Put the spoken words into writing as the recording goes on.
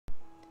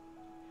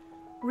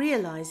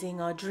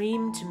Realising our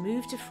dream to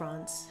move to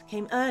France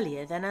came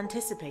earlier than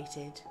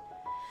anticipated.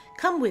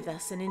 Come with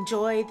us and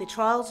enjoy the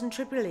trials and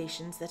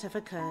tribulations that have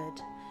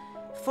occurred.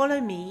 Follow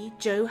me,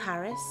 Jo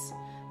Harris,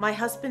 my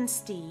husband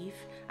Steve,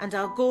 and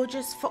our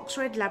gorgeous fox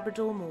red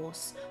Labrador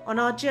Morse on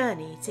our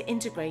journey to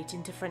integrate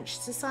into French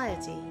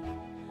society.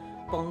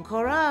 Bon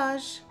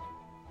courage!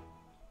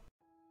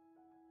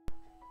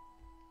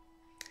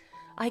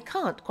 I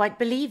can't quite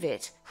believe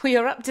it. We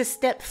are up to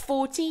step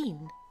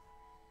 14.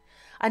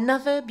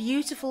 Another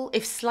beautiful,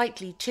 if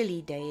slightly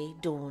chilly day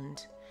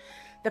dawned.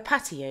 The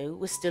patio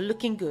was still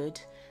looking good,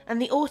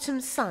 and the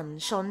autumn sun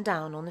shone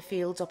down on the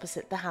fields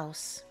opposite the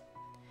house.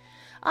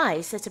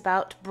 I set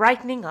about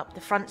brightening up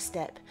the front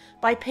step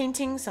by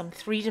painting some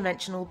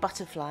three-dimensional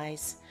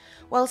butterflies,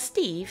 while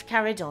Steve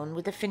carried on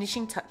with the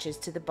finishing touches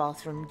to the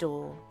bathroom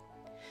door.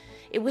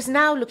 It was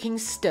now looking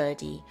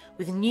sturdy,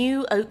 with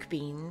new oak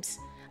beams,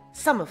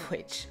 some of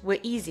which were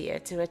easier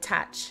to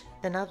attach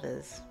than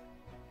others.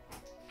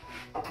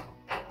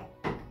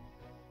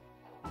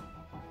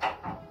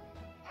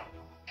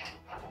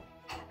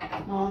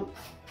 On.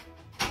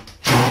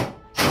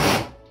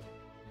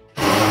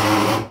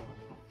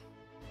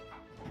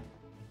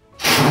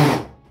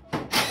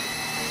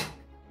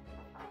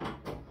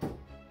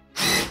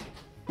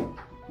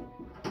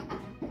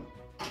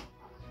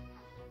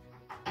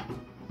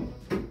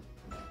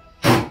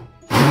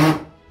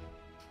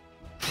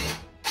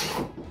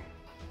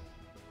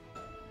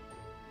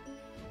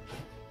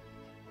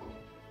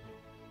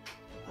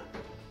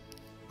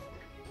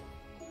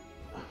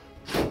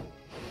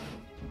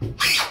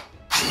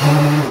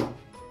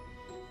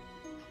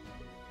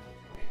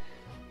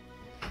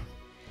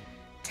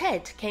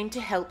 Ted came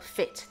to help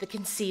fit the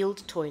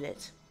concealed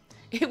toilet.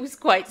 It was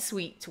quite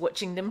sweet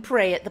watching them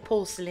pray at the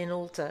porcelain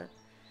altar.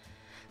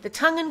 The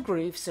tongue and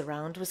groove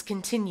surround was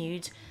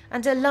continued,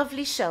 and a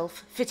lovely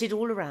shelf fitted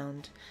all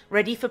around,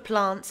 ready for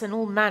plants and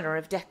all manner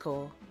of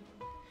decor.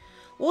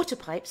 Water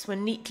pipes were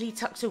neatly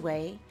tucked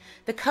away,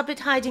 the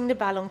cupboard hiding the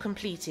ballon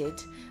completed,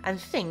 and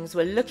things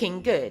were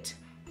looking good.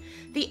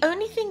 The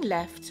only thing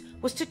left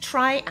was to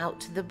try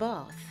out the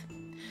bath.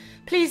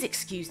 Please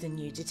excuse the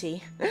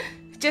nudity.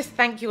 Just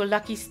thank your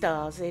lucky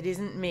stars it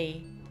isn't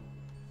me.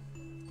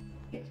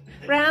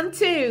 Round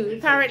 2.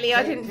 Apparently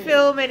I didn't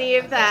film any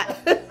of that.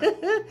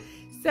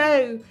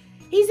 So,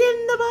 he's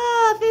in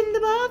the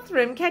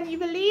bathroom. Can you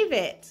believe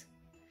it?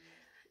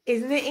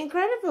 Isn't it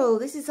incredible?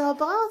 This is our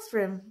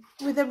bathroom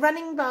with a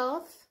running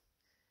bath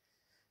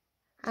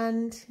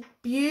and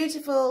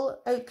beautiful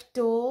oak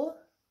door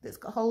that's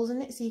got holes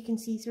in it so you can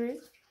see through.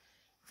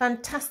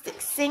 Fantastic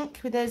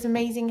sink with those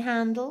amazing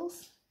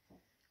handles.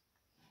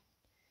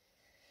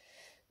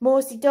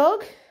 Morsey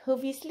dog,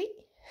 obviously.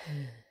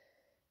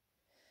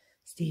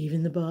 Steve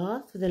in the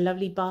bath with a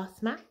lovely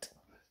bath mat.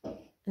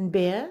 And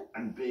beer.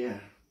 And beer.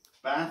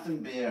 Bath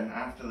and beer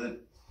after the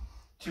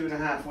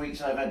 2.5 weeks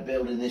I've had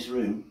building this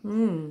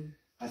room.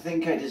 I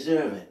think I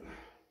deserve it.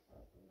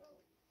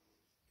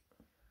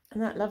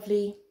 And that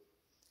lovely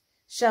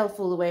shelf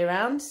all the way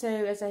around. So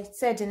as I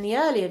said in the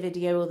earlier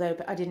video, although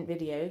I didn't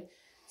video,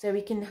 so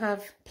we can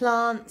have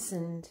plants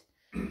and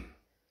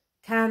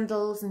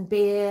candles and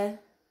beer.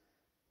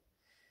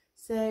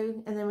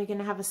 So, and then we're going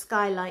to have a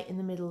skylight in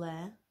the middle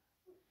there,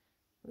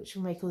 which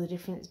will make all the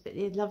difference. But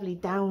the lovely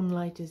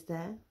downlight is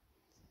there.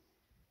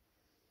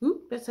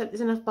 Ooh, let's hope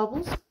there's enough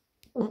bubbles.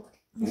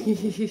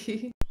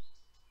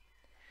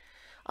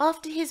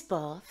 After his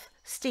bath,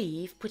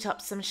 Steve put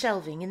up some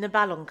shelving in the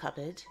ballon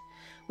cupboard.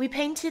 We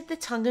painted the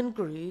tongue and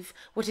groove,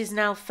 what is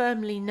now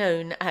firmly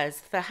known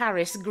as the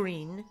Harris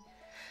Green.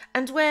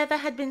 And where there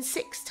had been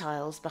 6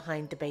 tiles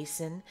behind the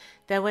basin,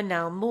 there were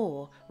now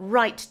more,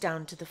 right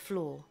down to the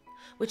floor,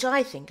 which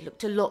I think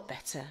looked a lot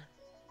better.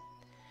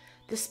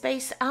 The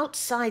space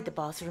outside the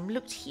bathroom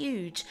looked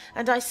huge,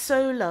 and I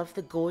so loved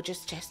the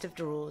gorgeous chest of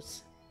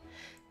drawers.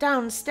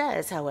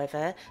 Downstairs,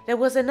 however, there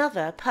was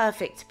another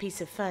perfect piece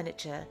of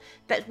furniture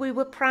that we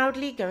were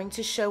proudly going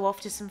to show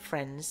off to some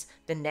friends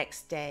the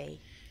next day.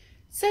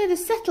 So the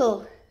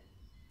settle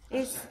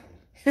is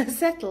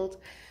settled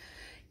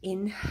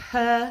in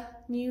her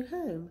new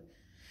home.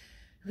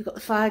 We've got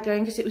the fire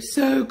going because it was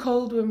so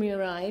cold when we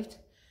arrived.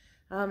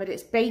 But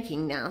it's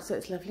baking now, so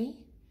it's lovely.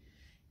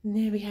 And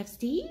there we have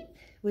Steve.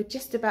 We're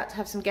just about to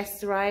have some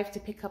guests arrive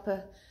to pick up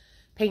a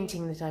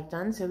painting that I've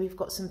done. So we've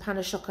got some pain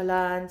au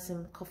chocolat and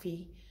some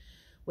coffee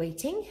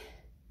waiting.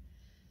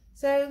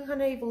 So I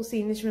know you've all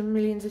seen this room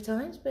millions of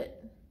times,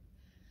 but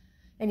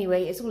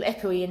anyway, it's all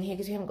echoey in here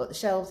because we haven't got the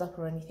shelves up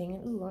or anything.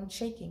 And ooh, I'm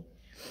shaking.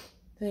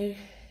 So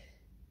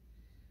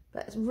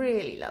that's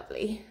really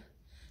lovely.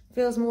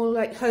 Feels more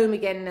like home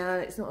again now.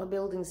 It's not a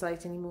building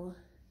site anymore.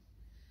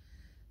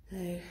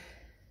 So,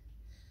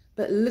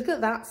 but look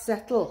at that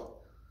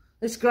settle.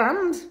 It's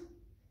grand.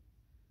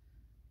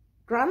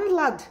 Grand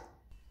lad.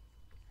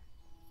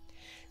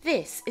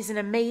 This is an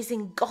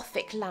amazing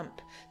Gothic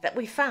lamp that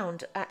we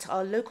found at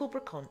our local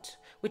brocante,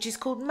 which is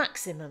called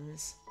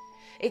Maximum's.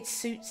 It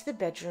suits the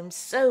bedroom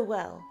so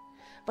well,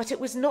 but it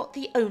was not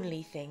the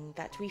only thing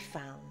that we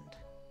found.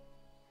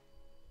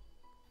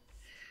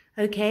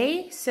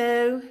 Okay,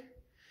 so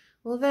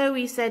although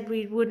we said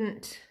we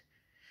wouldn't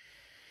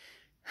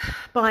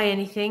buy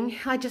anything,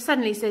 I just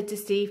suddenly said to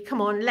Steve,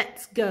 come on,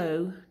 let's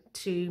go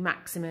to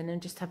Maximin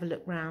and just have a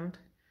look round.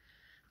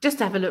 Just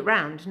to have a look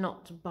round,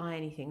 not to buy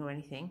anything or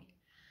anything.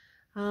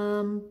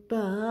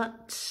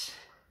 But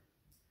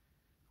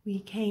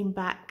we came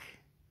back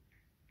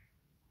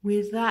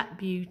with that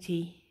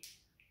beauty.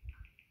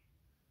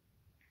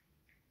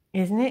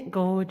 Isn't it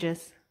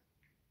gorgeous?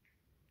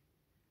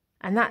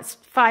 And that's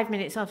 5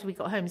 minutes after we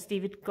got home.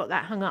 Steve had got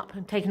that hung up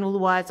and taken all the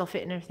wires off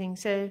it and everything.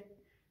 So,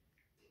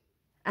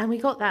 and we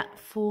got that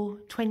for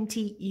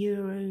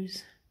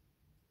 €20.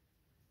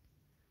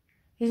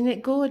 Isn't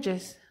it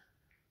gorgeous?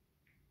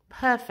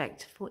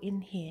 Perfect for in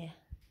here.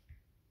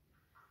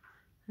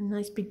 And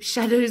nice big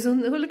shadows on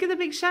the, oh, look at the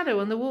big shadow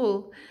on the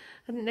wall. I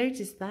hadn't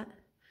noticed that.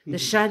 The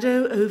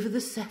shadow over the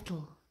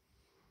settle.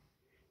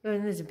 Oh,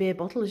 and there's a beer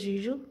bottle as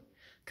usual.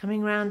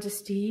 Coming round to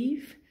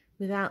Steve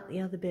without the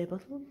other beer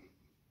bottle.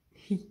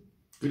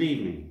 Good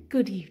evening.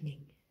 Good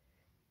evening.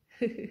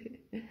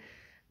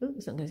 Oh,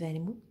 it's not going to say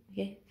anymore.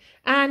 Okay.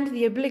 And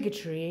the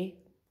obligatory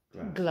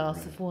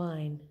glass of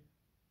wine.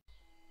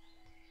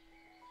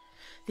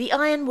 The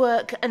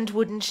ironwork and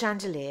wooden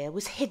chandelier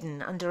was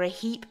hidden under a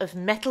heap of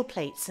metal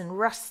plates and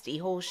rusty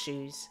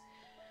horseshoes.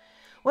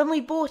 When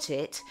we bought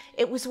it,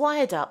 it was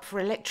wired up for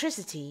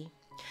electricity,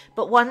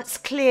 but once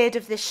cleared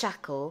of this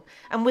shackle,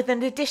 and with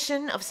an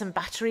addition of some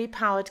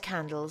battery-powered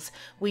candles,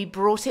 we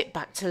brought it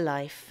back to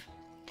life.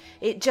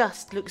 It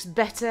just looks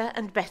better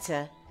and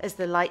better as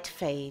the light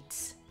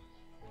fades.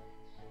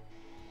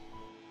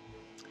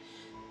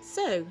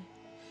 So,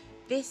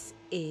 this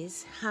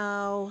is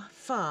how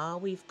far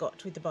we've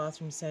got with the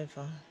bathroom so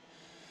far.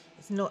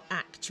 It's not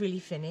actually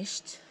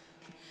finished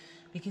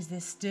because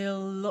there's still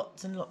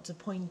lots and lots of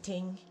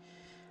pointing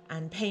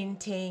and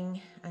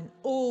painting and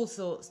all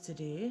sorts to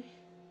do.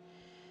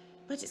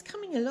 But it's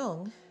coming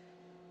along,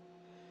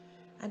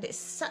 and it's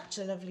such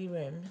a lovely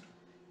room.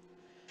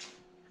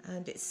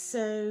 And it's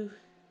so,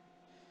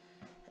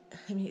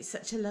 I mean, it's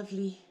such a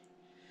lovely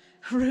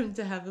room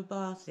to have a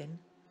bath in.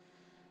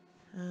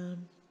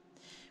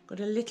 Got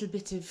a little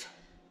bit of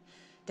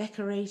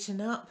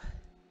decoration up.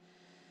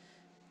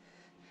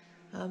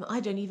 I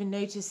don't even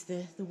notice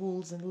the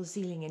walls and the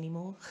ceiling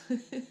anymore.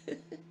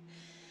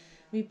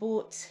 We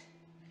bought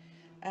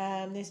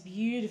this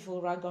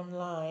beautiful rug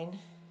online.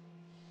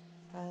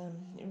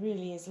 It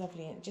really is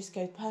lovely, and it just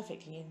goes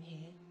perfectly in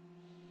here.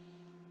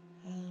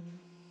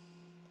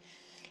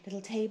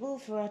 Little table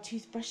for our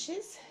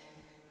toothbrushes.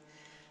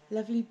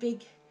 Lovely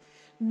big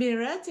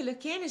mirror to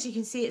look in. As you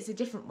can see, it's a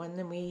different one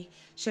than we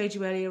showed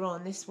you earlier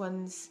on. This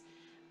one's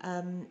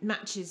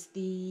matches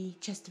the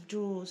chest of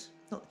drawers.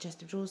 Not the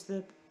chest of drawers,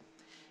 the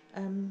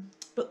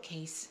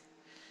bookcase.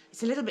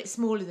 It's a little bit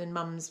smaller than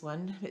Mum's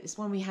one, but it's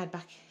one we had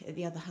back at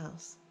the other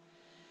house.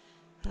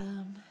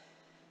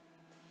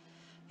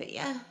 But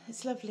yeah,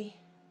 it's lovely.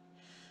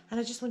 And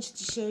I just wanted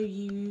to show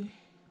you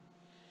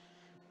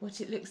what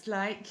it looks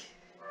like.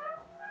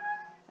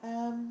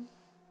 When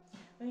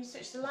you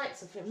switch the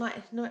lights off, it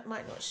might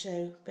not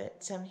show,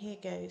 but here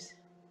goes.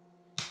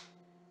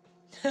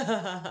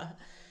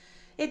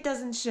 It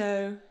doesn't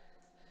show,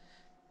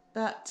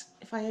 but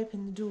if I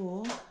open the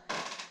door,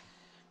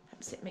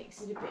 perhaps it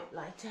makes it a bit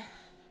lighter.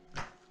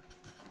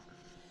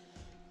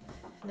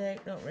 No,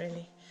 not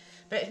really.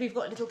 But we've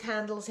got little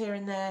candles here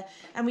and there,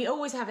 and we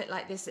always have it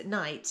like this at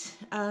night,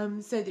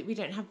 so that we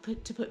don't have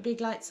to put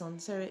big lights on.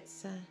 So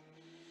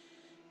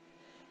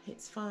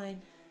it's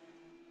fine.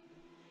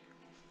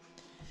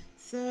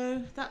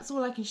 So that's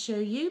all I can show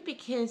you,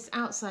 because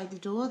outside the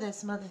door there's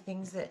some other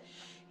things that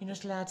you're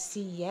not allowed to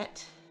see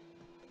yet.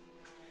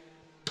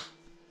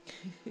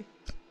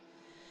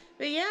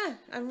 But yeah,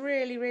 I'm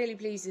really, really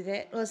pleased with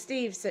it. Well,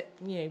 Steve's,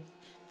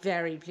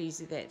 very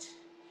pleased with it.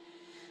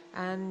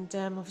 And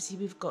obviously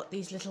we've got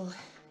these little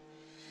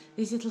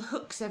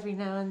hooks every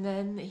now and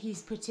then that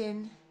he's put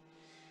in.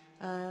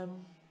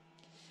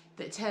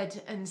 That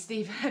Ted and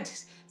Steve had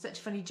such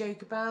a funny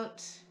joke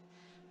about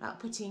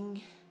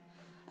putting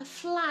a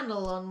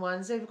flannel on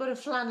one. So we've got a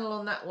flannel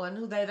on that one,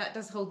 although that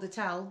does hold the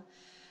towel.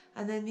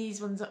 And then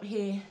these ones up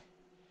here.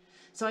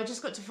 So I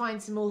just got to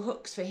find some more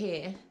hooks for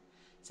here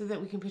so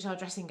that we can put our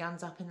dressing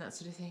gowns up and that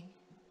sort of thing.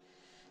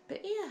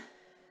 But yeah,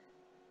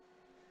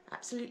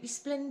 absolutely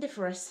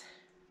splendiferous.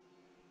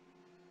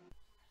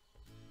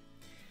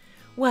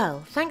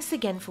 Well, thanks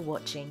again for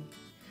watching.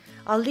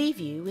 I'll leave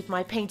you with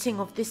my painting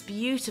of this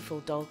beautiful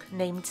dog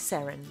named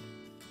Seren.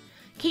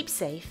 Keep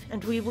safe,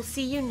 and we will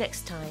see you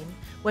next time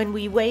when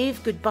we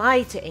wave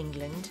goodbye to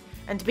England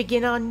and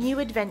begin our new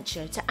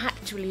adventure to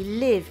actually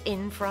live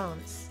in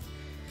France.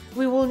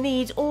 We will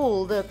need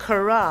all the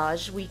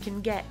courage we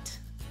can get.